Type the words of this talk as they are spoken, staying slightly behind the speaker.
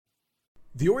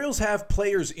The Orioles have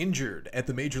players injured at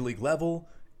the major league level,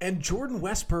 and Jordan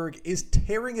Westburg is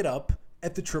tearing it up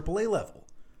at the AAA level.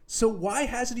 So why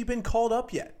hasn't he been called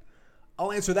up yet?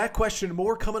 I'll answer that question and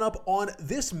more coming up on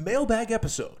this Mailbag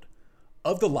episode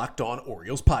of the Locked On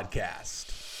Orioles podcast.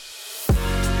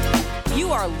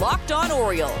 You are Locked On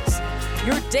Orioles,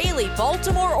 your daily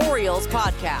Baltimore Orioles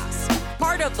podcast.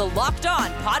 Part of the Locked On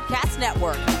Podcast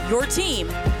Network, your team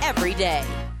every day.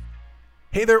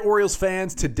 Hey there, Orioles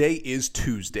fans. Today is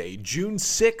Tuesday, June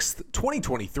 6th,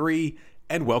 2023,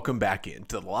 and welcome back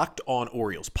into the Locked On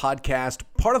Orioles podcast,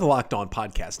 part of the Locked On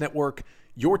Podcast Network,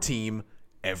 your team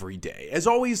every day. As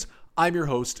always, I'm your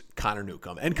host, Connor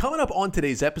Newcomb. And coming up on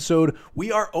today's episode, we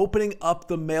are opening up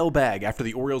the mailbag after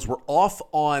the Orioles were off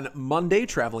on Monday,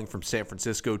 traveling from San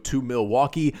Francisco to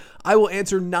Milwaukee. I will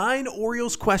answer 9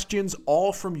 Orioles questions,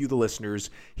 all from you, the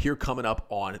listeners, here coming up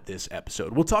on this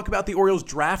episode. We'll talk about the Orioles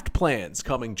draft plans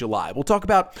coming July. We'll talk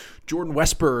about Jordan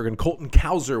Westburg and Colton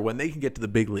Cowser when they can get to the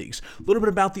big leagues. A little bit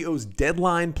about the O's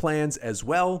deadline plans as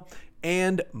well,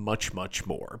 and much, much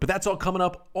more. But that's all coming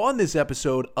up on this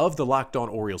episode of the Locked On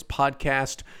Orioles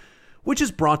podcast, which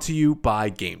is brought to you by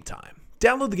Game Time.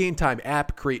 Download the Game Time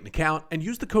app, create an account, and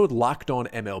use the code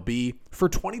LOCKEDONMLB for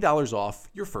 $20 off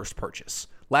your first purchase.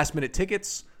 Last-minute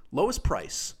tickets, lowest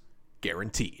price,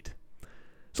 guaranteed.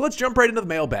 So let's jump right into the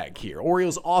mailbag here.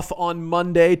 Orioles off on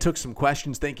Monday, took some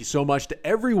questions. Thank you so much to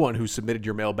everyone who submitted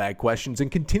your mailbag questions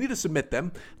and continue to submit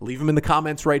them. Leave them in the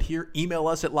comments right here. Email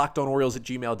us at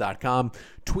lockedonorioles@gmail.com.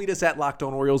 Tweet us at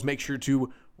lockedonorioles. Make sure to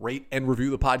rate and review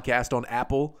the podcast on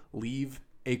Apple. Leave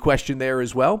a question there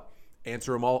as well.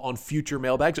 Answer them all on future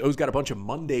mailbags. O's got a bunch of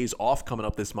Mondays off coming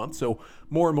up this month, so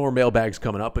more and more mailbags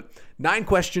coming up. But 9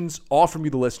 questions, all from you,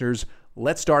 the listeners.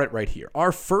 Let's start it right here.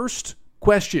 Our first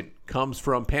question comes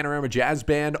from Panorama Jazz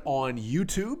Band on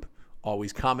YouTube,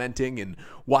 always commenting and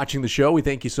watching the show. We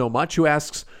thank you so much. Who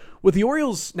asks, with the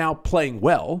Orioles now playing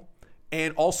well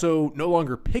and also no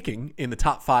longer picking in the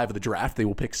top 5 of the draft, they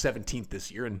will pick 17th this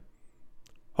year, and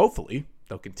hopefully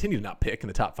they'll continue to not pick in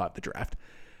the top 5 of the draft.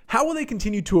 How will they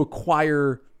continue to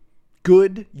acquire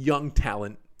good young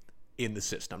talent in the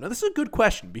system? Now, this is a good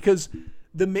question because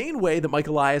the main way that Mike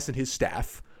Elias and his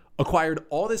staff acquired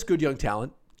all this good young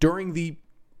talent during the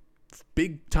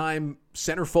big-time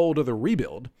centerfold of the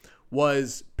rebuild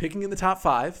was picking in the top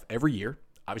 5 every year.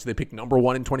 Obviously, they picked number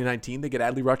 1 in 2019. They get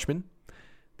Adley Rutschman.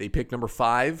 They pick number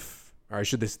 5, or I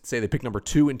should say they pick number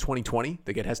 2 in 2020.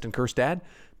 They get Heston Kjerstad.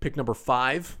 Pick number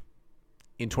 5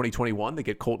 in 2021. They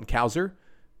get Colton Cowser.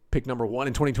 Pick number 1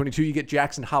 in 2022. You get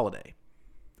Jackson Holliday.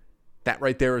 That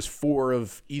right there is 4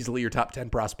 of easily your top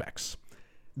 10 prospects.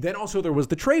 Then also there was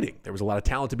the trading. There was a lot of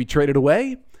talent to be traded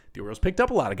away. The Orioles picked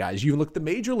up a lot of guys. You even look at the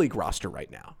major league roster right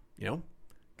now. You know,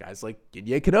 guys like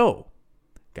Gidye Cano,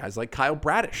 guys like Kyle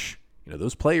Bradish. You know,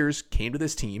 those players came to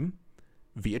this team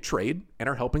via trade and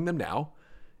are helping them now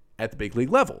at the big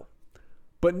league level.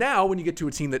 But now when you get to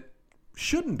a team that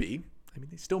shouldn't be, I mean,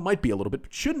 they still might be a little bit,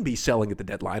 but shouldn't be selling at the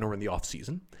deadline or in the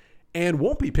offseason and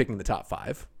won't be picking the top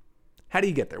 5, how do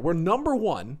you get there? We're number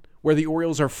 1, where the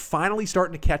Orioles are finally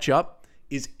starting to catch up,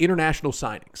 is international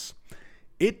signings.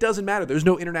 It doesn't matter. There's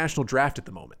no international draft at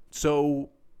the moment. So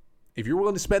if you're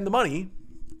willing to spend the money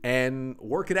and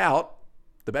work it out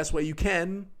the best way you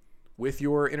can with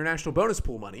your international bonus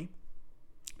pool money,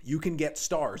 you can get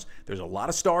stars. There's a lot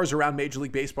of stars around Major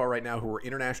League Baseball right now who are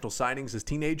international signings as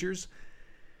teenagers.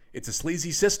 It's a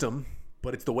sleazy system,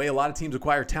 but it's the way a lot of teams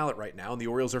acquire talent right now, and the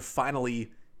Orioles are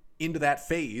finally into that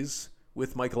phase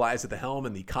with Mike Elias at the helm,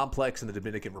 and the complex in the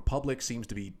Dominican Republic seems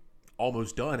to be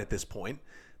almost done at this point.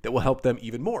 That will help them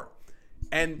even more.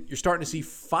 And you're starting to see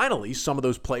finally some of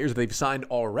those players that they've signed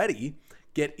already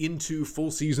get into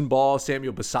full season ball.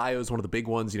 Samuel Basallo is one of the big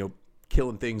ones, you know,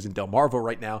 killing things in Delmarva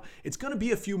right now. It's going to be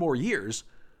a few more years,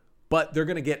 but they're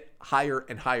going to get higher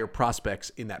and higher prospects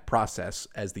in that process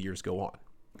as the years go on.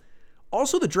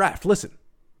 Also the draft. Listen,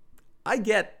 I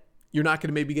get you're not going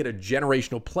to maybe get a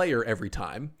generational player every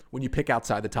time when you pick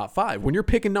outside the top 5. When you're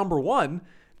picking number 1,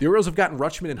 the Orioles have gotten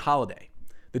Rutschman and Holliday.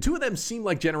 The 2 of them seem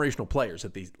like generational players,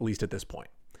 at least at this point.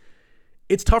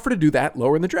 It's tougher to do that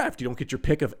lower in the draft. You don't get your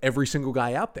pick of every single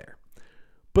guy out there.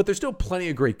 But there's still plenty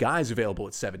of great guys available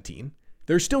at 17.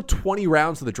 There's still 20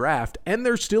 rounds of the draft, and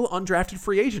there's still undrafted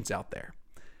free agents out there.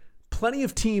 Plenty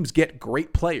of teams get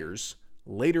great players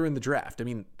later in the draft. I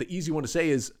mean, the easy one to say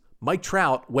is Mike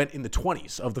Trout went in the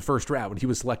 20s of the first round when he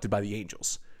was selected by the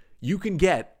Angels. You can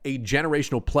get a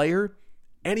generational player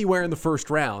anywhere in the first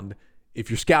round if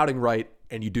you're scouting right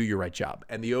and you do your right job.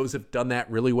 And the O's have done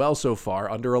that really well so far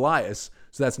under Elias.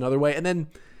 So that's another way. And then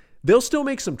They'll still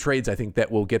make some trades, I think,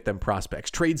 that will get them prospects.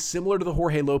 Trades similar to the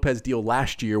Jorge Lopez deal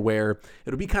last year, where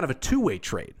it'll be kind of a two-way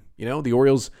trade. The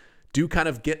Orioles do kind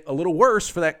of get a little worse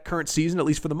for that current season, at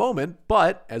least for the moment.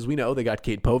 But as we know, they got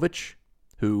Cade Povich,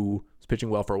 who was pitching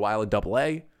well for a while in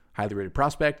Double-A, highly rated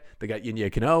prospect. They got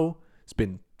Yinya Cano. It's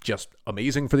been just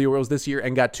amazing for the Orioles this year,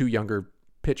 and got two younger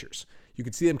pitchers. You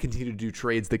can see them continue to do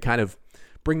trades that kind of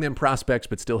bring them prospects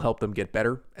but still help them get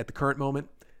better at the current moment.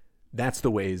 That's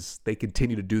the ways they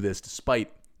continue to do this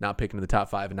despite not picking in the top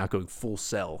 5 and not going full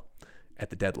sell at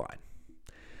the deadline.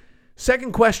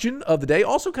 Second question of the day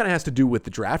also kind of has to do with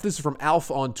the draft. This is from Alf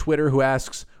on Twitter, who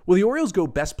asks, will the Orioles go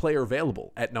best player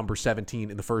available at number 17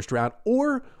 in the first round,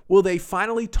 or will they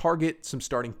finally target some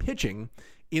starting pitching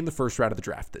in the first round of the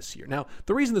draft this year? Now,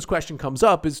 the reason this question comes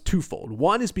up is twofold.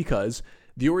 One is because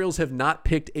the Orioles have not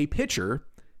picked a pitcher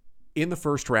in the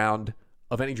first round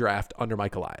of any draft under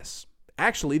Mike Elias.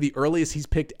 Actually, the earliest he's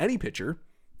picked any pitcher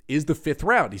is the 5th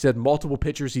round. He's had multiple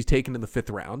pitchers he's taken in the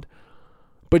 5th round,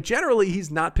 but generally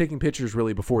he's not picking pitchers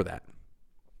really before that.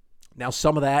 Now,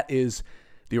 some of that is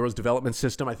the Orioles development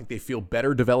system. I think they feel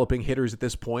better developing hitters at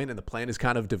this point, and the plan is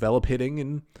kind of develop hitting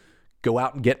and go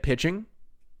out and get pitching.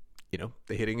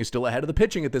 The hitting is still ahead of the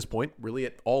pitching at this point, really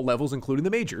at all levels, including the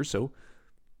majors, so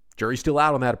jury's still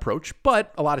out on that approach,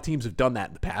 but a lot of teams have done that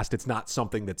in the past. It's not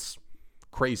something that's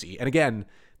crazy. And again,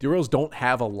 the Orioles don't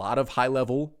have a lot of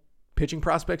high-level pitching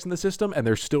prospects in the system, and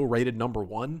they're still rated number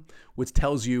 1, which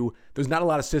tells you there's not a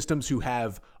lot of systems who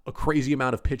have a crazy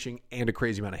amount of pitching and a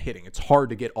crazy amount of hitting. It's hard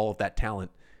to get all of that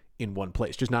talent in one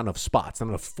place. Just not enough spots, not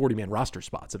enough 40-man roster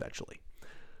spots eventually.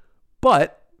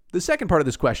 But the second part of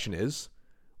this question is,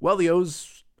 well, the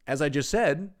O's, as I just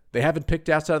said, they haven't picked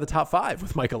outside of the top 5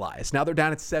 with Mike Elias. Now they're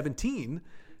down at 17.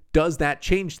 Does that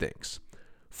change things?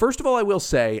 First of all, I will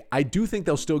say, I do think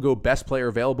they'll still go best player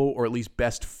available, or at least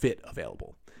best fit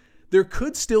available. There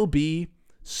could still be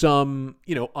some,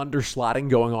 underslotting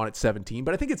going on at 17,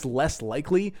 but I think it's less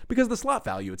likely because the slot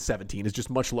value at 17 is just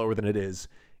much lower than it is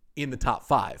in the top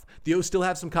 5. The O's still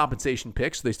have some compensation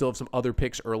picks. So they still have some other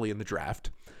picks early in the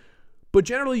draft. But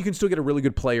generally, you can still get a really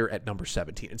good player at number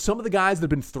 17. And some of the guys that have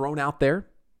been thrown out there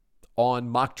on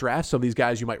mock drafts, some of these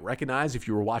guys you might recognize if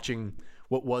you were watching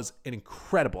what was an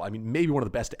incredible, maybe one of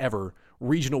the best ever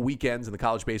regional weekends in the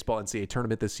college baseball NCAA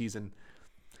tournament this season.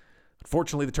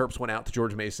 Unfortunately, the Terps went out to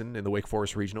George Mason in the Wake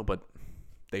Forest Regional, but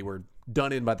they were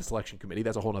done in by the selection committee.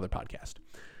 That's a whole other podcast.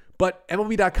 But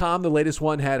MLB.com, the latest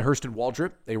one, had Hurston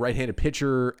Waldrop, a right-handed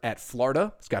pitcher at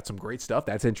Florida. It's got some great stuff.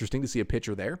 That's interesting to see a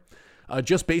pitcher there.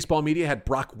 Just Baseball Media had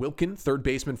Brock Wilken, third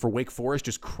baseman for Wake Forest,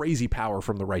 just crazy power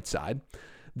from the right side.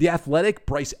 The Athletic,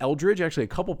 Bryce Eldridge. Actually, a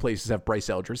couple places have Bryce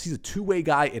Eldridge. He's a two-way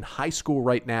guy in high school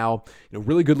right now.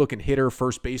 Really good-looking hitter,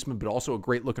 first baseman, but also a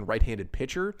great-looking right-handed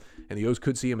pitcher. And the O's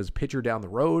could see him as a pitcher down the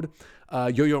road.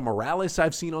 Yo-Yo Morales,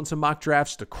 I've seen on some mock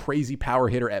drafts. Just a crazy power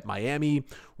hitter at Miami.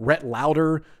 Rhett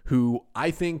Lauder, who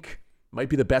I think might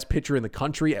be the best pitcher in the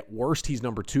country. At worst, he's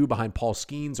number 2 behind Paul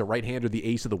Skeens, a right-hander, the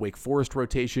ace of the Wake Forest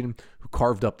rotation, who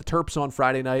carved up the Terps on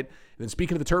Friday night. And then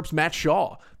speaking of the Terps, Matt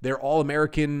Shaw, their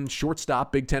All-American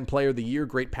shortstop, Big Ten Player of the Year,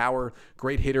 great power,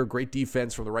 great hitter, great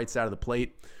defense from the right side of the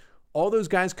plate. All those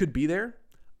guys could be there.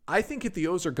 I think if the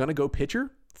O's are going to go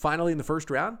pitcher finally in the first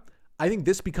round, I think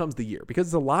this becomes the year because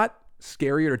it's a lot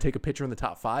scarier to take a pitcher in the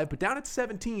top 5, but down at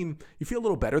 17, you feel a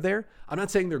little better there. I'm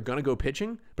not saying they're going to go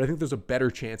pitching, but I think there's a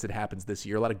better chance it happens this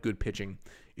year. A lot of good pitching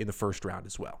in the first round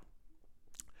as well.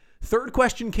 Third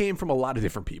question came from a lot of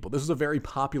different people. This is a very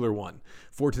popular one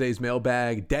for today's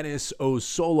mailbag. Dennis, O's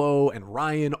Solo, and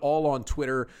Ryan all on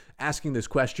Twitter asking this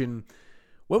question.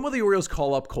 When will the Orioles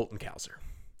call up Colton Cowser?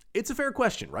 It's a fair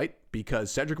question, right?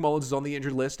 Because Cedric Mullins is on the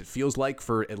injured list. It feels like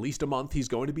for at least a month he's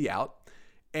going to be out.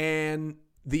 And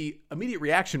the immediate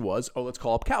reaction was, let's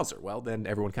call up Cowser. Well, then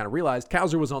everyone kind of realized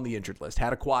Cowser was on the injured list,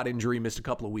 had a quad injury, missed a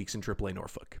couple of weeks in AAA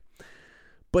Norfolk.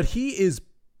 But he is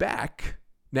back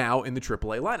now in the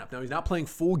AAA lineup. Now, he's not playing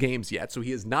full games yet, so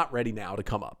he is not ready now to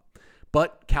come up.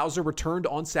 But Cowser returned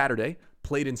on Saturday,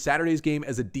 played in Saturday's game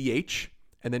as a DH,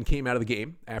 and then came out of the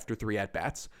game after 3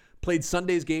 at-bats. Played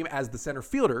Sunday's game as the center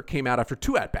fielder, came out after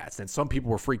 2 at-bats. And some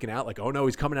people were freaking out like, oh no,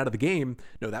 he's coming out of the game.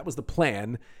 No, that was the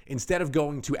plan. Instead of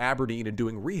going to Aberdeen and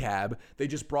doing rehab, they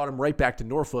just brought him right back to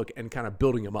Norfolk and kind of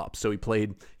building him up. So he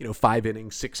played, 5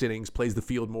 innings, 6 innings, plays the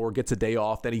field more, gets a day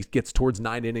off. Then he gets towards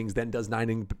 9 innings, then does 9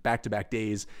 innings back-to-back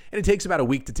days. And it takes about a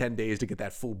week to 10 days to get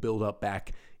that full build-up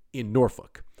back in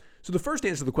Norfolk. So the first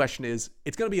answer to the question is,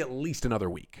 it's going to be at least another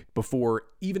week before,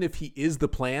 even if he is the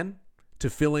plan to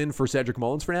fill in for Cedric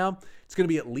Mullins for now, it's going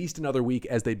to be at least another week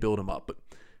as they build him up. But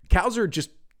Cowser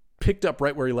just picked up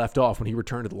right where he left off when he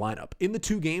returned to the lineup. In the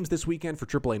 2 games this weekend for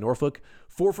AAA Norfolk,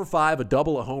 4 for 5, a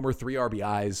double, a homer, 3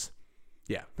 RBIs.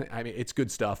 Yeah, I mean, it's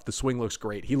good stuff. The swing looks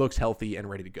great. He looks healthy and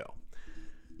ready to go.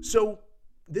 So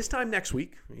this time next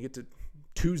week, when you get to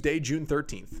Tuesday, June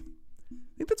 13th,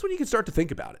 I think that's when you can start to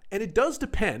think about it. And it does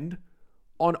depend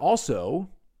on also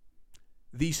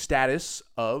the status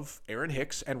of Aaron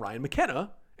Hicks and Ryan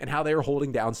McKenna and how they are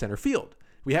holding down center field.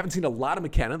 We haven't seen a lot of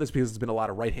McKenna. That's because there's been a lot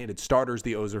of right-handed starters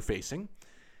the O's are facing.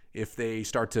 If they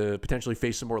start to potentially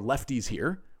face some more lefties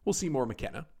here, we'll see more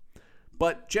McKenna.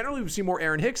 But generally, we see more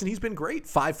Aaron Hicks, and he's been great,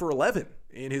 5 for 11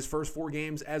 in his first 4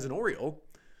 games as an Oriole.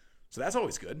 So that's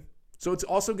always good. So it's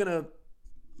also going to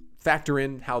factor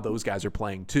in how those guys are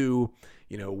playing too.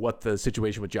 You know, what the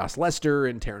situation with Josh Lester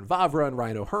and Taron Vavra and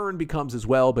Ryan O'Hearn becomes as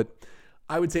well. But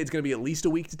I would say it's going to be at least a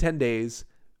week to 10 days.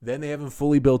 Then they haven't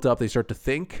fully built up. They start to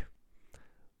think.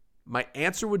 My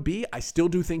answer would be, I still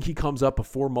do think he comes up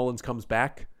before Mullins comes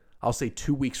back. I'll say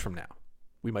 2 weeks from now,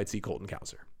 we might see Colton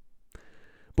Cowser.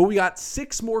 But we got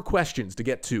 6 more questions to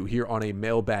get to here on a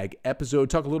mailbag episode.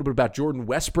 Talk a little bit about Jordan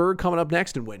Westburg coming up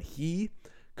next and when he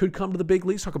could come to the big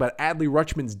leagues. Talk about Adley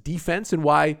Rutschman's defense and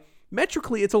why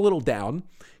metrically it's a little down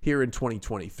here in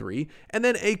 2023. And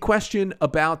then a question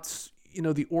about,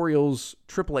 the Orioles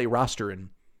AAA roster and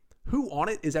who on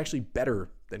it is actually better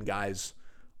than guys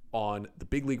on the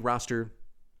big league roster.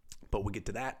 But we'll get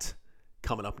to that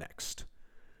coming up next.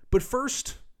 But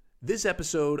first, this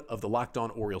episode of the Locked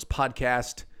On Orioles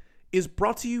podcast is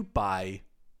brought to you by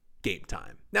Game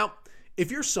Time. Now,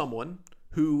 if you're someone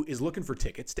who is looking for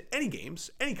tickets to any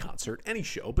games, any concert, any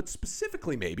show, but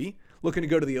specifically maybe looking to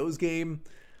go to the O's game,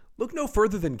 look no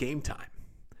further than Game Time.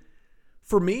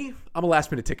 For me, I'm a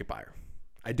last-minute ticket buyer.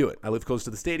 I do it. I live close to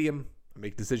the stadium. I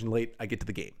make a decision late. I get to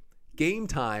the game. Game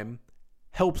Time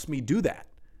helps me do that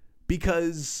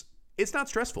because it's not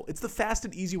stressful. It's the fast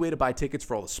and easy way to buy tickets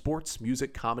for all the sports,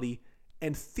 music, comedy,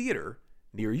 and theater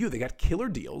near you. They got killer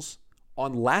deals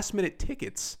on last-minute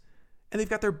tickets, and they've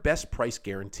got their best price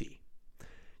guarantee.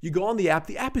 You go on the app.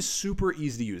 The app is super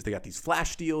easy to use. They got these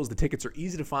flash deals. The tickets are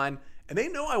easy to find, and they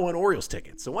know I want Orioles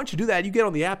tickets. So once you do that, you get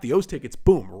on the app, the O's tickets,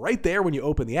 boom, right there when you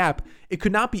open the app. It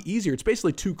could not be easier. It's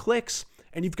basically 2 clicks,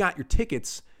 and you've got your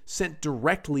tickets sent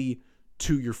directly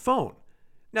to your phone.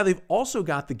 Now, they've also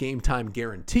got the Game Time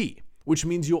guarantee, which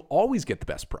means you'll always get the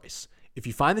best price. If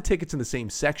you find the tickets in the same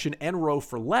section and row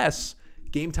for less,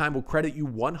 Game Time will credit you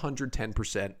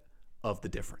 110% of the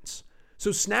difference.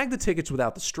 So snag the tickets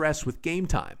without the stress with Game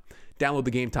Time. Download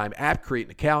the Game Time app, create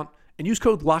an account, and use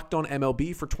code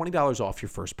LOCKEDONMLB for $20 off your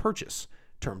first purchase.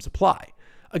 Terms apply.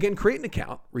 Again, create an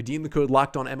account, redeem the code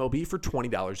LOCKEDONMLB for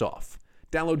 $20 off.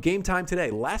 Download Game Time today.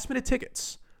 Last minute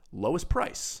tickets, lowest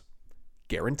price,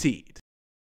 guaranteed.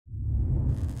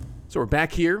 So we're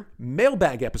back here,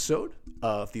 mailbag episode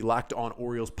of the Locked On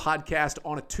Orioles podcast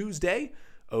on a Tuesday.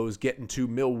 O's getting to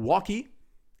Milwaukee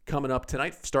coming up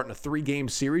tonight, starting a 3-game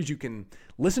series. You can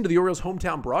listen to the Orioles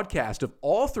hometown broadcast of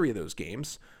all 3 of those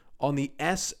games on the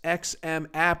SXM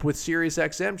app with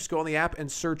SiriusXM. Just go on the app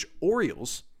and search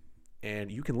Orioles,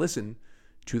 and you can listen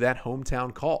to that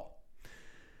hometown call.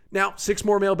 Now, 6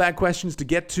 more mailbag questions to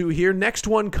get to here. Next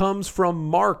one comes from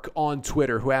Mark on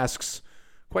Twitter, who asks,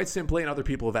 quite simply, and other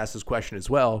people have asked this question as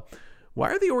well, why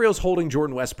are the Orioles holding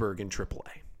Jordan Westburg in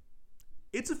AAA?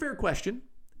 It's a fair question.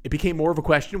 It became more of a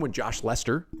question when Josh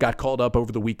Lester got called up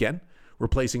over the weekend,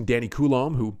 replacing Danny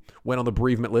Coulombe, who went on the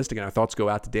bereavement list. Again, our thoughts go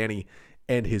out to Danny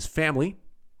and his family.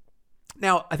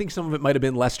 Now, I think some of it might have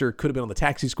been Lester could have been on the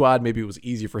taxi squad. Maybe it was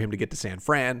easier for him to get to San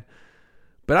Fran.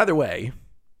 But either way,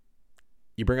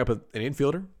 you bring up an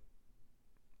infielder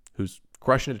who's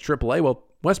crushing it at AAA. Well,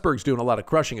 Westburg's doing a lot of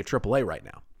crushing at AAA right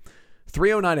now.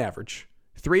 309 average,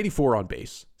 384 on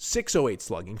base, 608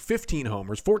 slugging, 15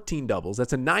 homers, 14 doubles.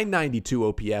 That's a 992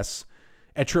 OPS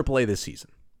at AAA this season.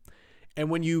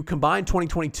 And when you combine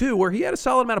 2022, where he had a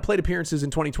solid amount of plate appearances in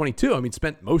 2022,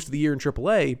 spent most of the year in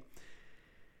AAA,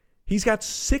 he's got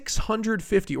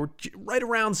 650 or right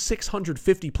around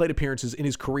 650 plate appearances in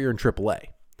his career in AAA.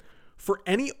 For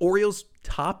any Orioles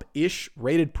top-ish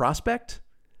rated prospect,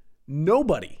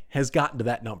 nobody has gotten to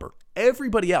that number.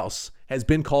 Everybody else has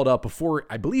been called up before,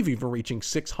 I believe, even reaching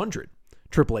 600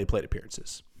 AAA plate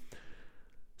appearances.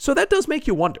 So that does make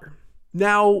you wonder.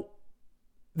 Now,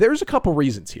 there's a couple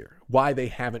reasons here why they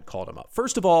haven't called him up.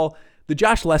 First of all, the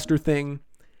Josh Lester thing,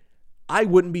 I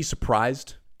wouldn't be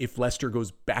surprised if Lester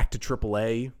goes back to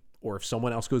AAA or if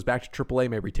someone else goes back to AAA,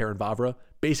 maybe Taron Vavra,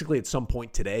 basically at some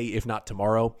point today, if not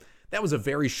tomorrow. That was a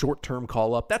very short-term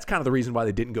call-up. That's kind of the reason why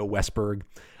they didn't go Westburg.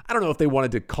 I don't know if they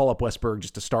wanted to call up Westburg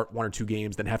just to start 1 or 2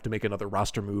 games, then have to make another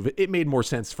roster move. It made more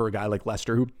sense for a guy like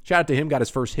Lester, who, shout out to him, got his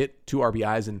first hit, 2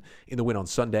 RBIs in the win on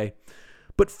Sunday.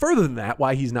 But further than that,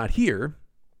 why he's not here,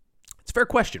 it's a fair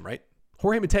question, right?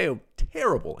 Jorge Mateo,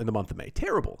 terrible in the month of May.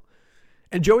 Terrible.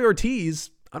 And Joey Ortiz,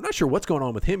 I'm not sure what's going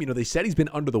on with him. They said he's been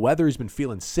under the weather. He's been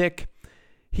feeling sick.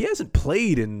 He hasn't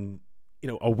played in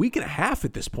a week and a half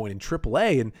at this point in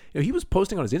AAA. And he was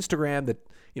posting on his Instagram that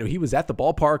he was at the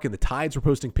ballpark and the Tides were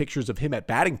posting pictures of him at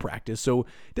batting practice. So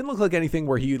it didn't look like anything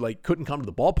where he couldn't come to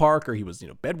the ballpark or he was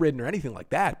bedridden or anything like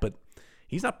that. But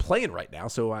he's not playing right now.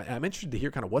 So I'm interested to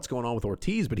hear kind of what's going on with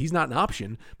Ortiz, but he's not an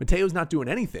option. Mateo's not doing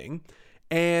anything.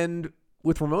 And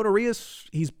with Ramon Arias,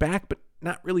 he's back, but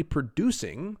not really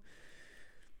producing.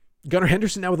 Gunnar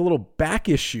Henderson now with a little back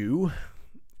issue.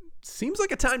 Seems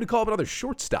like a time to call up another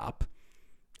shortstop.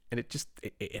 And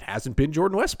it hasn't been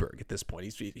Jordan Westburg at this point.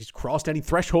 He's crossed any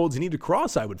thresholds he needed to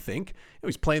cross, I would think.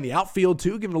 He's playing the outfield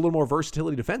too, giving a little more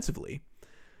versatility defensively.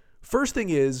 First thing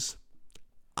is,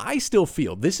 I still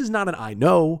feel, this is not an I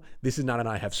know, this is not an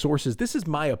I have sources, this is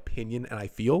my opinion, and I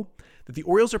feel that the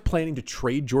Orioles are planning to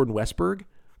trade Jordan Westburg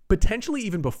potentially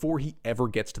even before he ever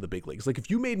gets to the big leagues. If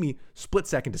you made me split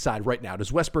second decide right now,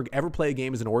 does Westburg ever play a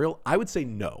game as an Oriole? I would say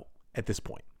no at this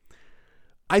point.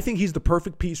 I think he's the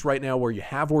perfect piece right now where you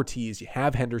have Ortiz, you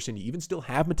have Henderson, you even still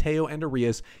have Mateo and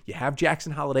Arias, you have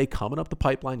Jackson Holiday coming up the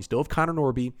pipeline, you still have Connor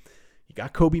Norby, you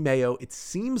got Kobe Mayo. It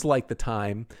seems like the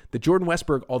time that Jordan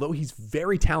Westburg, although he's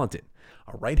very talented,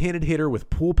 a right-handed hitter with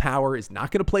pull power, is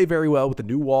not going to play very well with the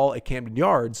new wall at Camden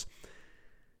Yards,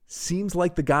 seems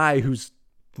like the guy who's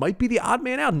might be the odd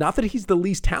man out. Not that he's the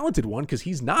least talented one, because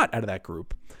he's not out of that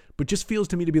group, but just feels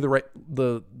to me to be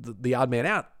the odd man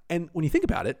out. And when you think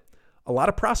about it, a lot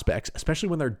of prospects, especially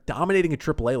when they're dominating a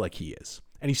AAA like he is,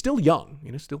 and he's still young,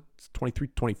 still 23,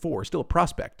 24, still a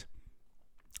prospect,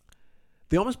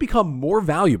 they almost become more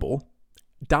valuable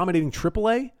dominating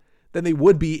AAA than they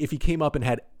would be if he came up and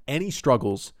had any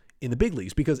struggles in the big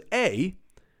leagues. Because A,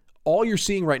 all you're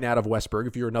seeing right now out of Westburg,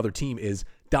 if you're another team, is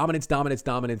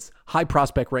dominance, high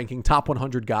prospect ranking, top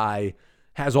 100 guy,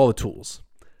 has all the tools.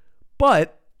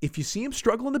 But if you see him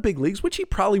struggle in the big leagues, which he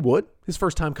probably would, his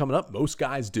first time coming up, most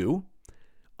guys do,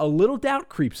 a little doubt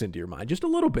creeps into your mind, just a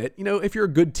little bit. If you're a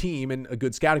good team and a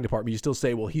good scouting department, you still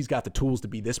say, well, he's got the tools to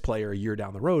be this player a year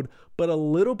down the road. But a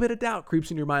little bit of doubt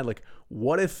creeps in your mind.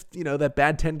 What if, that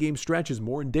bad 10-game stretch is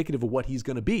more indicative of what he's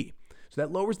going to be? So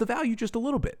that lowers the value just a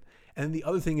little bit. And then the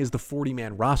other thing is the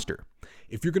 40-man roster.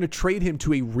 If you're going to trade him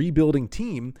to a rebuilding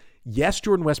team, yes,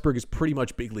 Jordan Westburg is pretty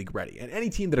much big league ready. And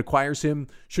any team that acquires him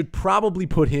should probably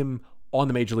put him on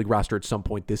the major league roster at some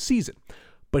point this season.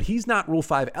 But he's not Rule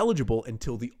 5 eligible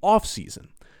until the offseason.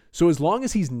 So as long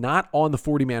as he's not on the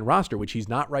 40-man roster, which he's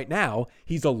not right now,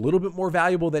 he's a little bit more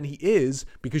valuable than he is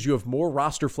because you have more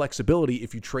roster flexibility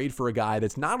if you trade for a guy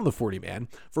that's not on the 40-man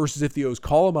versus if the O's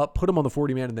call him up, put him on the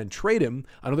 40-man, and then trade him.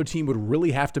 Another team would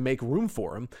really have to make room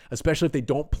for him, especially if they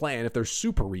don't plan, if they're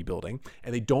super rebuilding,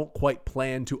 and they don't quite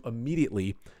plan to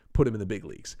immediately put him in the big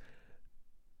leagues.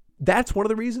 That's one of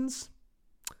the reasons.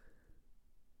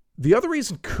 The other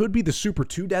reason could be the Super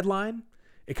 2 deadline.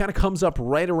 It kind of comes up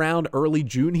right around early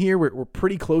June here. We're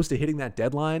pretty close to hitting that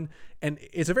deadline. And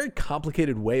it's a very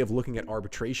complicated way of looking at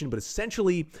arbitration, but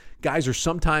essentially guys are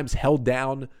sometimes held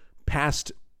down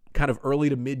past kind of early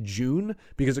to mid-June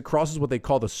because it crosses what they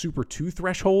call the Super 2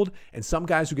 threshold. And some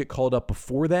guys who get called up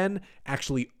before then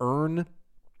actually earn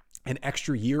an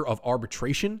extra year of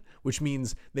arbitration, which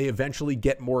means they eventually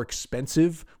get more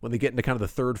expensive when they get into kind of the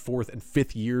third, fourth, and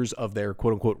fifth years of their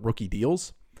quote-unquote rookie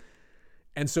deals.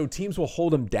 And so teams will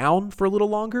hold them down for a little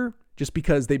longer just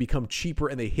because they become cheaper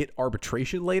and they hit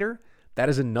arbitration later. That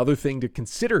is another thing to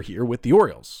consider here with the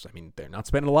Orioles. I mean, they're not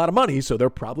spending a lot of money, so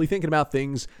they're probably thinking about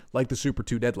things like the Super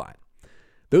 2 deadline.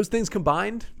 Those things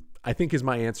combined, I think, is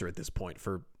my answer at this point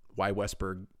for why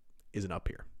Westburg isn't up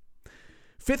here.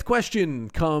 Fifth question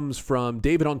comes from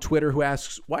David on Twitter, who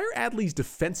asks, why are Adley's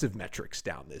defensive metrics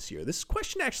down this year? This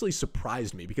question actually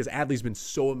surprised me because Adley's been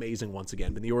so amazing once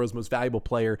again, been the Orioles' most valuable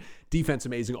player, defense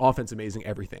amazing, offense amazing,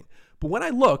 everything. But when I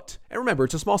looked, and remember,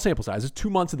 it's a small sample size, it's 2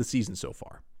 months of the season so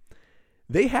far,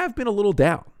 they have been a little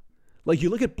down. You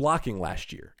look at blocking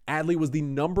last year, Adley was the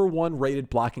number 1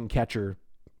 rated blocking catcher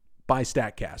by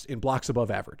StatCast in blocks above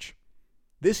average.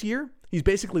 This year, he's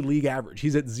basically league average.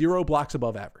 He's at 0 blocks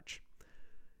above average.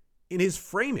 In his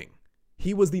framing,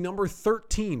 he was the number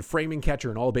 13 framing catcher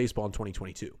in all of baseball in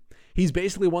 2022. He's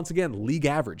basically, once again, league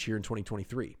average here in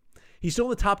 2023. He's still in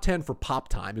the top 10 for pop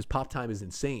time. His pop time is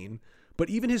insane. But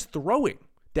even his throwing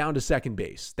down to second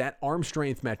base. That arm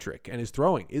strength metric and his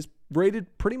throwing is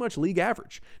rated pretty much league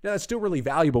average. Now, that's still really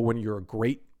valuable when you're a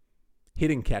great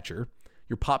hitting catcher.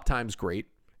 Your pop time's great,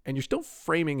 and you're still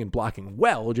framing and blocking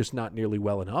well, just not nearly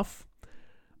well enough.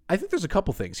 I think there's a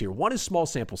couple things here. One is small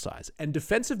sample size, and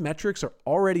defensive metrics are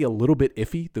already a little bit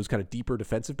iffy, those kind of deeper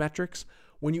defensive metrics.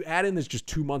 When you add in this just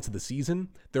 2 months of the season,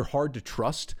 they're hard to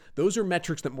trust. Those are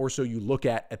metrics that more so you look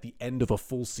at the end of a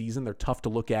full season. They're tough to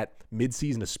look at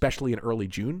mid-season, especially in early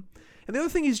June. And the other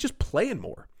thing, he's just playing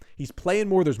more. He's playing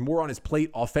more. There's more on his plate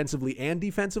offensively and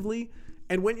defensively.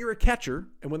 And when you're a catcher,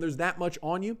 and when there's that much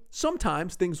on you,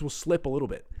 sometimes things will slip a little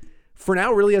bit. For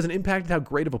now, it really hasn't impacted how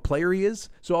great of a player he is.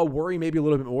 So I'll worry maybe a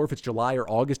little bit more if it's July or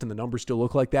August and the numbers still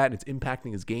look like that and it's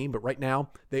impacting his game. But right now,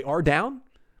 they are down.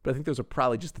 But I think those are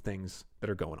probably just the things that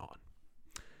are going on.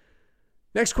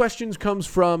 Next question comes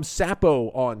from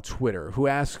Sapo on Twitter, who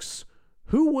asks,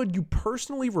 who would you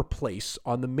personally replace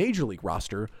on the Major League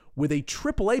roster with a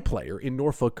AAA player in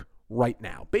Norfolk right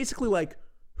now? Basically, like,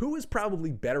 who is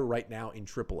probably better right now in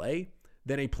AAA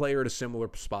than a player at a similar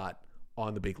spot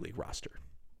on the big league roster?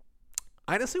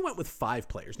 I honestly went with 5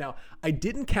 players. Now, I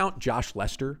didn't count Josh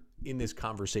Lester in this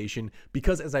conversation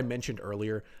because, as I mentioned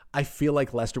earlier, I feel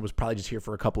like Lester was probably just here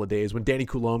for a couple of days. When Danny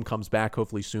Coulombe comes back,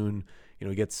 hopefully soon,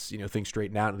 he gets, things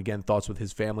straightened out. And again, thoughts with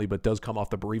his family, but does come off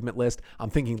the bereavement list.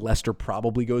 I'm thinking Lester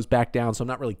probably goes back down, so I'm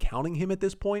not really counting him at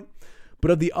this point.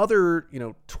 But of the other,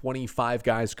 25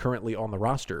 guys currently on the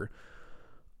roster,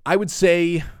 I would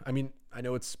say, I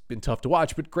know it's been tough to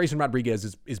watch, but Grayson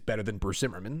Rodriguez is better than Bruce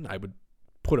Zimmerman. I would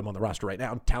put him on the roster right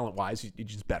now. Talent-wise, he's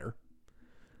just better.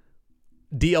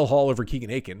 DL Hall over Keegan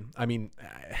Aiken.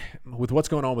 With what's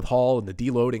going on with Hall and the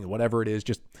deloading and whatever it is,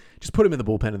 just put him in the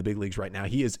bullpen in the big leagues right now.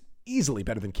 He is easily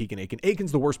better than Keegan Aiken.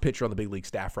 Aiken's the worst pitcher on the big league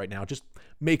staff right now. Just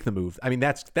make the move.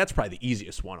 That's probably the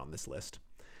easiest one on this list.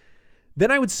 Then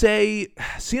I would say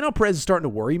Cionel Perez is starting to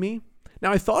worry me.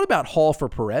 Now, I thought about Hall for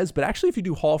Perez, but actually if you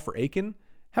do Hall for Aiken,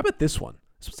 how about this one?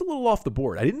 This was a little off the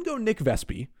board. I didn't go Nick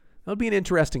Vespi. That would be an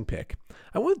interesting pick.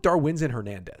 I went with Darwinzon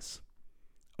Hernandez.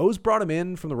 O's brought him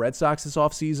in from the Red Sox this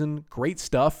offseason. Great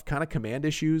stuff, kind of command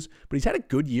issues, but he's had a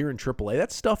good year in AAA.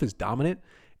 That stuff is dominant.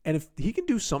 And if he can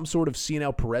do some sort of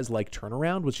Cionel Perez-like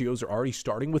turnaround, which the O's are already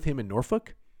starting with him in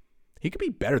Norfolk, he could be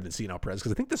better than Cionel Perez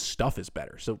because I think the stuff is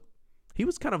better. So he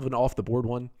was kind of an off-the-board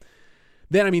one.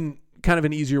 Then, kind of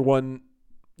an easier one,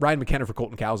 Ryan McKenna for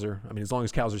Colton Cowser. As long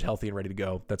as Cowser's healthy and ready to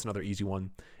go, that's another easy one.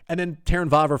 And then Taron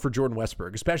Vavra for Jordan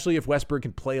Westburg, especially if Westburg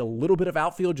can play a little bit of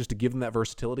outfield just to give him that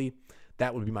versatility.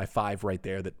 That would be my 5 right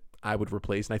there that I would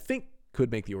replace and I think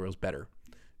could make the Orioles better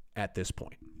at this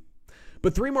point.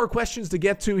 But 3 more questions to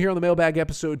get to here on the Mailbag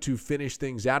episode to finish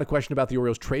things out. A question about the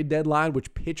Orioles trade deadline,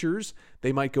 which pitchers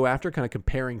they might go after, kind of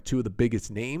comparing 2 of the biggest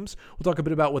names. We'll talk a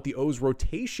bit about what the O's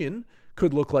rotation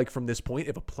could look like from this point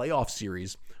if a playoff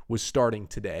series was starting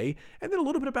today. And then a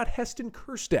little bit about Heston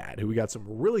Kjerstad, who we got some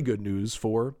really good news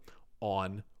for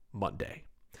on Monday.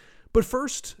 But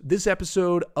first, this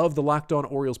episode of the Locked On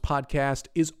Orioles podcast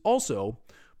is also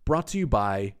brought to you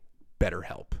by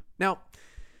BetterHelp. Now,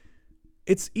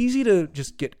 it's easy to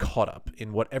just get caught up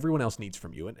in what everyone else needs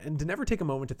from you and to never take a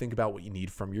moment to think about what you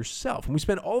need from yourself. When we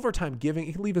spend all of our time giving,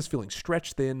 it can leave us feeling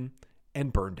stretched thin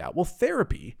and burned out. Well,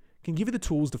 therapy can give you the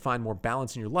tools to find more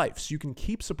balance in your life so you can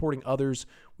keep supporting others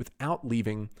without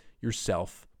leaving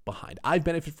yourself behind. I've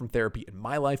benefited from therapy in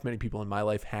my life. Many people in my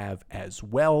life have as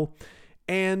well.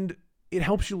 And it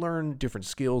helps you learn different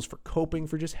skills for coping,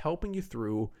 for just helping you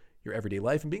through your everyday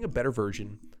life and being a better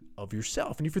version of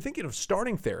yourself. And if you're thinking of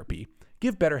starting therapy,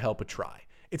 give BetterHelp a try.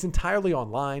 It's entirely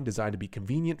online, designed to be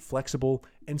convenient, flexible,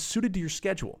 and suited to your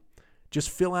schedule.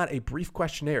 Just fill out a brief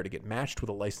questionnaire to get matched with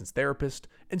a licensed therapist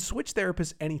and switch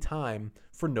therapists anytime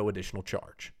for no additional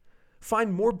charge.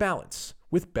 Find more balance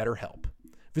with BetterHelp.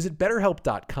 Visit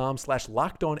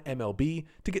BetterHelp.com/LockedOnMLB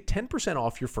to get 10%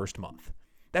 off your first month.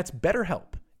 That's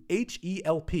BetterHelp,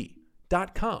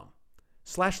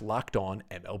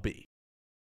 HELP.com/LockedOnMLB.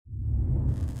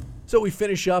 So we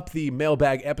finish up the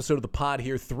Mailbag episode of the pod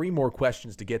here. 3 more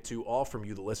questions to get to, all from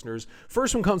you, the listeners.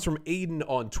 First one comes from Aiden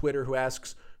on Twitter, who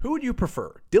asks, who would you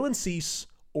prefer, Dylan Cease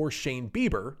or Shane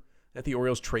Bieber, that the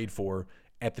Orioles trade for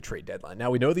at the trade deadline?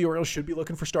 Now, we know the Orioles should be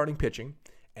looking for starting pitching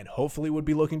and hopefully would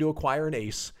be looking to acquire an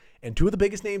ace. And 2 of the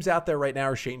biggest names out there right now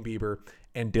are Shane Bieber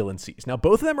and Dylan Cease. Now,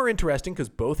 both of them are interesting because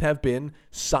both have been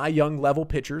Cy Young level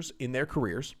pitchers in their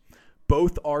careers.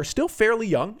 Both are still fairly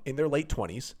young in their late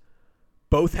 20s.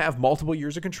 Both have multiple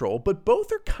years of control, but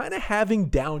both are kind of having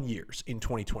down years in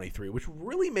 2023, which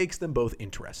really makes them both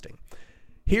interesting.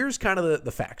 Here's kind of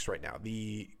the facts right now,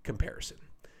 the comparison.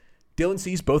 Dylan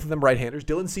Cease, both of them right-handers.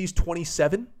 Dylan Cease,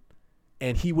 27,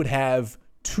 and he would have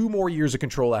 2 more years of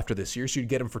control after this year, so you'd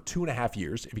get him for 2.5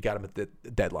 years if you got him at the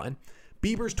deadline.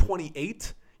 Bieber's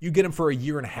 28. You get him for 1.5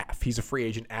 years. He's a free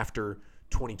agent after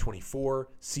 2024.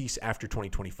 Cease after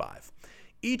 2025.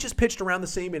 Each has pitched around the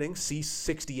same innings. Cease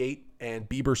 68 and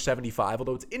Bieber 75.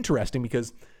 Although it's interesting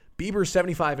because Bieber's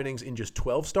 75 innings in just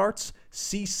 12 starts.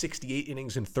 Cease 68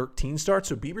 innings in 13 starts.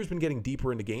 So Bieber's been getting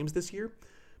deeper into games this year.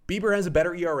 Bieber has a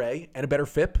better ERA and a better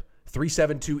FIP.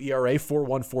 3.72 ERA,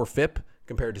 4.14 FIP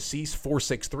compared to Cease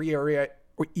 4.63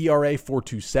 ERA,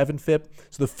 4.27 FIP.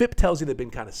 So the FIP tells you they've been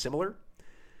kind of similar.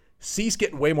 Cease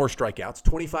getting way more strikeouts,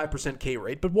 25% K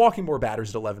rate, but walking more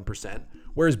batters at 11%.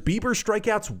 Whereas Bieber's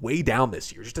strikeouts way down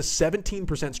this year, just a 17%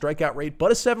 strikeout rate,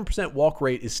 but a 7% walk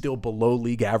rate is still below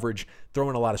league average,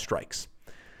 throwing a lot of strikes.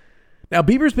 Now,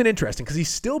 Bieber's been interesting because he's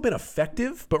still been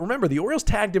effective, but remember, the Orioles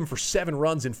tagged him for 7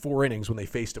 runs in 4 innings when they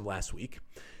faced him last week.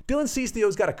 Dylan Cease, the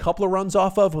O's got a couple of runs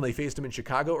off of when they faced him in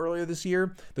Chicago earlier this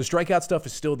year. The strikeout stuff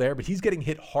is still there, but he's getting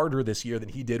hit harder this year than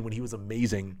he did when he was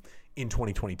amazing in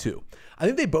 2022. I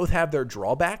think they both have their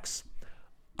drawbacks.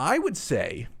 I would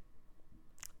say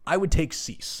I would take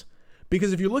Cease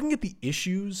because if you're looking at the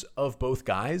issues of both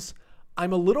guys,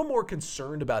 I'm a little more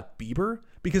concerned about Bieber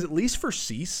because at least for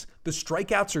Cease, the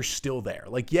strikeouts are still there.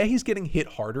 Like, yeah, he's getting hit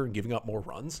harder and giving up more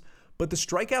runs, but the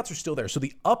strikeouts are still there. So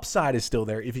the upside is still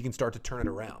there if he can start to turn it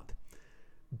around.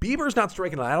 Bieber's not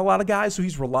striking out a lot of guys, so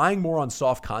he's relying more on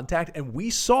soft contact. And we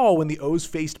saw when the O's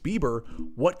faced Bieber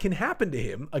what can happen to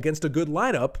him against a good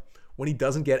lineup when he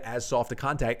doesn't get as soft a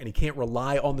contact and he can't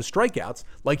rely on the strikeouts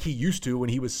like he used to when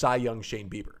he was Cy Young Shane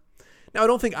Bieber. Now, I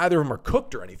don't think either of them are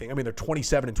cooked or anything. I mean, they're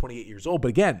 27 and 28 years old. But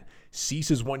again, Cease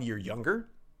is 1 year younger.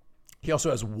 He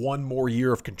also has 1 more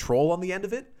year of control on the end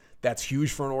of it. That's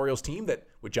huge for an Orioles team that,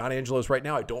 with John Angelos right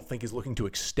now, I don't think is looking to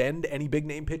extend any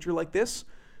big-name pitcher like this.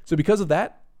 So because of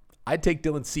that, I'd take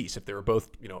Dylan Cease if they were both,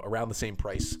 around the same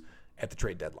price at the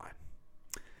trade deadline.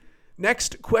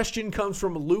 Next question comes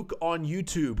from Luke on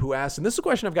YouTube, who asks, and this is a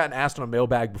question I've gotten asked on a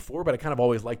mailbag before, but I kind of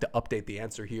always like to update the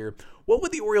answer here. What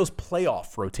would the Orioles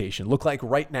playoff rotation look like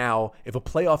right now if a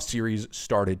playoff series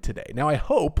started today? Now, I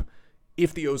hope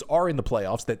if the O's are in the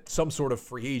playoffs that some sort of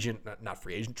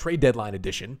trade deadline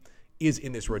edition is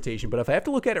in this rotation. But if I have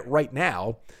to look at it right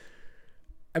now,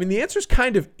 I mean, the answer is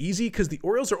kind of easy because the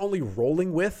Orioles are only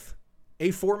rolling with a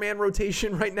 4-man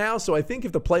rotation right now. So I think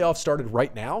if the playoffs started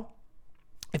right now,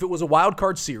 if it was a wild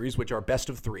card series, which are best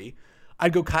of 3,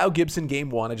 I'd go Kyle Gibson game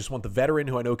 1. I just want the veteran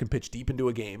who I know can pitch deep into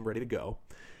a game, ready to go.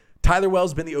 Tyler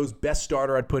Wells has been the O's best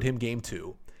starter. I'd put him game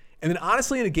 2. And then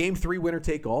honestly, in a game 3 winner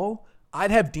take all,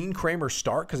 I'd have Dean Kramer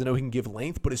start because I know he can give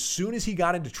length. But as soon as he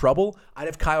got into trouble, I'd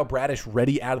have Kyle Bradish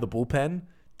ready out of the bullpen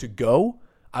to go.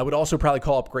 I would also probably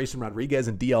call up Grayson Rodriguez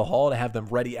and DL Hall to have them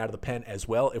ready out of the pen as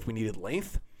well if we needed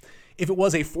length. If it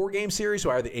was a 4-game series,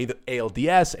 so either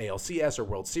ALDS, ALCS, or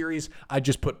World Series, I'd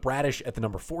just put Bradish at the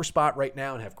number 4 spot right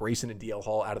now and have Grayson and DL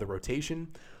Hall out of the rotation.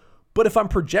 But if I'm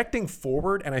projecting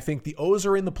forward and I think the O's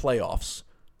are in the playoffs,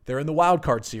 they're in the wild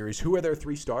card series, who are their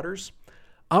 3 starters?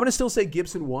 I'm going to still say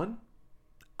Gibson 1.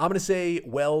 I'm going to say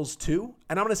Wells 2.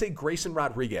 And I'm going to say Grayson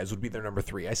Rodriguez would be their number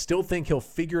 3. I still think he'll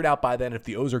figure it out by then. If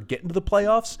the O's are getting to the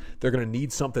playoffs, they're going to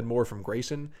need something more from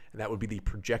Grayson, and that would be the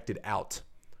projected out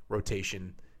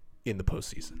rotation in the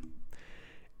postseason.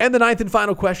 And the 9th and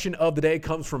final question of the day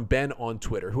comes from Ben on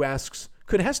Twitter, who asks,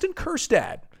 could Heston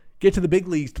Kjerstad get to the big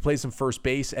leagues to play some first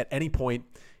base at any point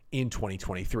in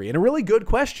 2023? And a really good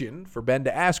question for Ben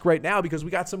to ask right now because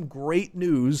we got some great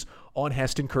news on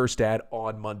Heston Kjerstad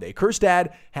on Monday.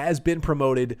 Kjerstad has been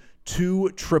promoted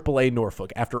to AAA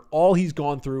Norfolk after all he's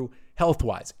gone through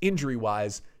health-wise,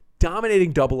 injury-wise,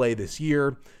 dominating AA this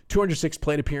year. 206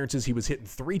 plate appearances. He was hitting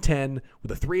 .310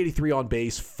 with a .383 on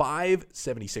base,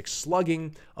 .576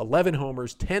 slugging, 11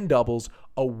 homers, 10 doubles,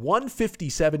 a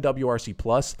 .157 WRC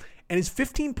plus, and his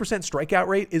 15% strikeout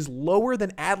rate is lower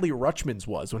than Adley Rutschman's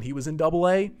was when he was in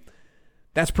AA.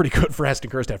 That's pretty good for Heston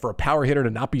Kjerstad, for a power hitter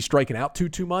to not be striking out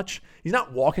too much. He's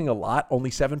not walking a lot, only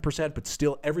 7%, but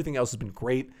still everything else has been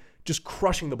great. Just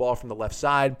crushing the ball from the left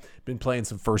side. Been playing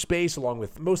some first base along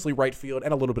with mostly right field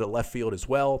and a little bit of left field as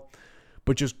well.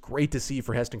 But just great to see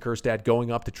for Heston Kjerstad going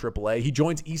up to AAA. He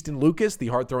joins Easton Lucas, the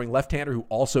hard-throwing left-hander who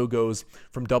also goes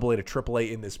from AA to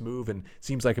AAA in this move. And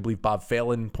seems like, I believe Bob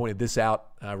Phelan pointed this out,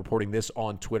 reporting this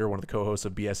on Twitter, one of the co-hosts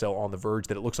of BSL On the Verge,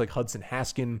 that it looks like Hudson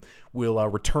Haskin will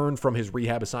return from his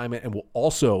rehab assignment and will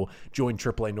also join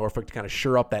AAA Norfolk to kind of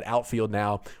shore up that outfield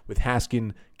now with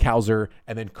Haskin, Cowser,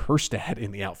 and then Kjerstad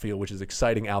in the outfield, which is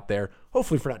exciting out there.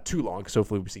 Hopefully for not too long, because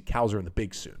hopefully we see Cowser in the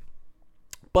big soon.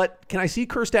 But can I see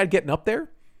Kjerstad getting up there?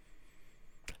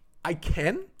 I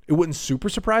can. It wouldn't super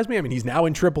surprise me. I mean, he's now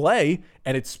in AAA,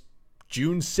 and it's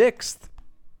June 6th.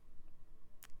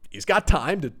 he's got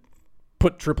time to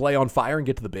put AAA on fire and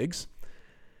get to the bigs.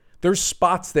 There's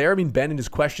spots there. I mean, Ben in his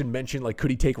question mentioned, like, could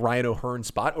he take Ryan O'Hearn's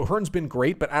spot? O'Hearn's been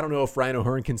great, but I don't know if Ryan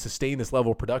O'Hearn can sustain this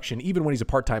level of production, even when he's a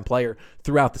part-time player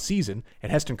throughout the season.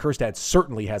 And Heston Kjerstad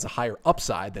certainly has a higher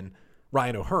upside than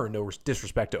Ryan O'Hearn. No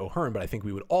disrespect to O'Hearn, but I think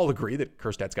we would all agree that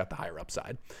Kjerstad's got the higher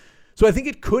upside. So I think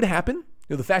it could happen.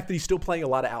 The fact that he's still playing a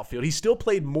lot of outfield. He's still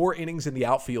played more innings in the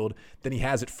outfield than he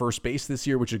has at first base this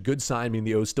year, which is a good sign. I mean,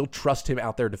 the O's still trust him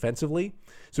out there defensively,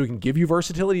 so he can give you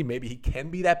versatility. Maybe he can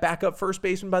be that backup first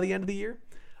baseman by the end of the year.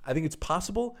 I think it's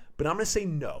possible, but I'm going to say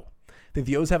no. I think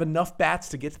the O's have enough bats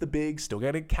to get to the bigs. Still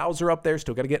got to get Cowser up there.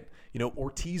 Still got to get,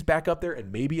 Ortiz back up there.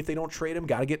 And maybe if they don't trade him,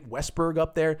 got to get Westburg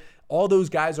up there. All those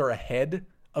guys are ahead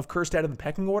of Kjerstad in the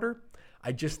pecking order.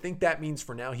 I just think that means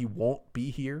for now he won't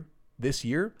be here this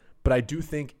year. But I do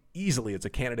think easily it's a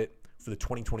candidate for the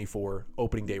 2024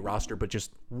 opening day roster. But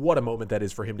just what a moment that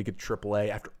is for him to get AAA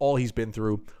after all he's been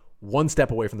through. One step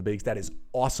away from the bigs. That is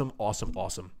awesome, awesome,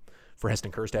 awesome for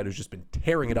Heston Kjerstad, who's just been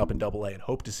tearing it up in AA, and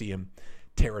hope to see him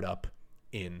tear it up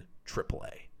in AAA.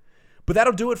 But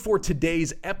that'll do it for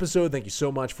today's episode. Thank you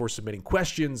so much for submitting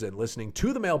questions and listening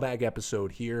to the Mailbag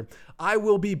episode here. I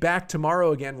will be back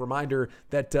tomorrow. Again, reminder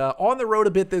that on the road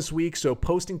a bit this week, so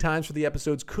posting times for the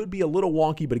episodes could be a little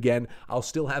wonky, but again, I'll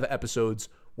still have episodes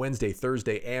Wednesday,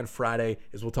 Thursday, and Friday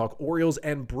as we'll talk Orioles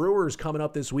and Brewers coming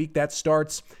up this week. That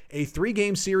starts a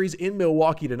 3-game series in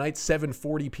Milwaukee tonight,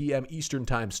 7:40 p.m. Eastern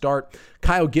time start.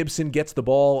 Kyle Gibson gets the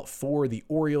ball for the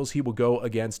Orioles. He will go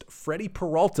against Freddie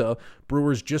Peralta.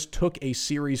 Brewers just took a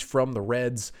series from the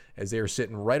Reds as they are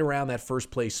sitting right around that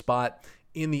first place spot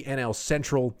in the NL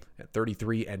Central at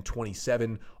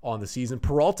 33-27 on the season.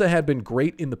 Peralta had been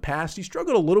great in the past. He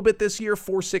struggled a little bit this year,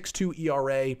 4.62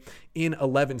 ERA in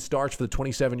 11 starts for the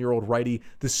 27-year-old righty.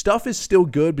 The stuff is still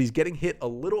good, but he's getting hit a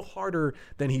little harder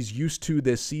than he's used to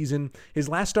this season. His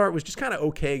last start was just kind of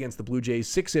okay against the Blue Jays.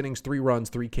 6 innings, 3 runs,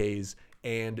 3 Ks,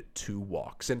 and 2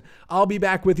 walks. And I'll be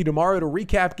back with you tomorrow to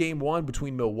recap Game 1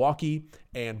 between Milwaukee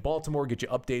and Baltimore, get you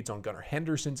updates on Gunnar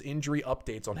Henderson's injury,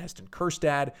 updates on Heston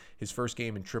Kjerstad, his first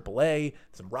game in AAA,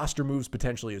 some roster moves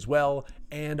potentially as well,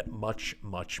 and much,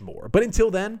 much more. But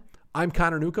until then, I'm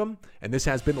Connor Newcomb, and this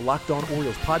has been the Locked On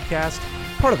Orioles podcast,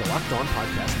 part of the Locked On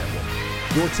Podcast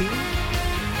Network. Your team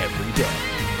every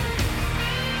day.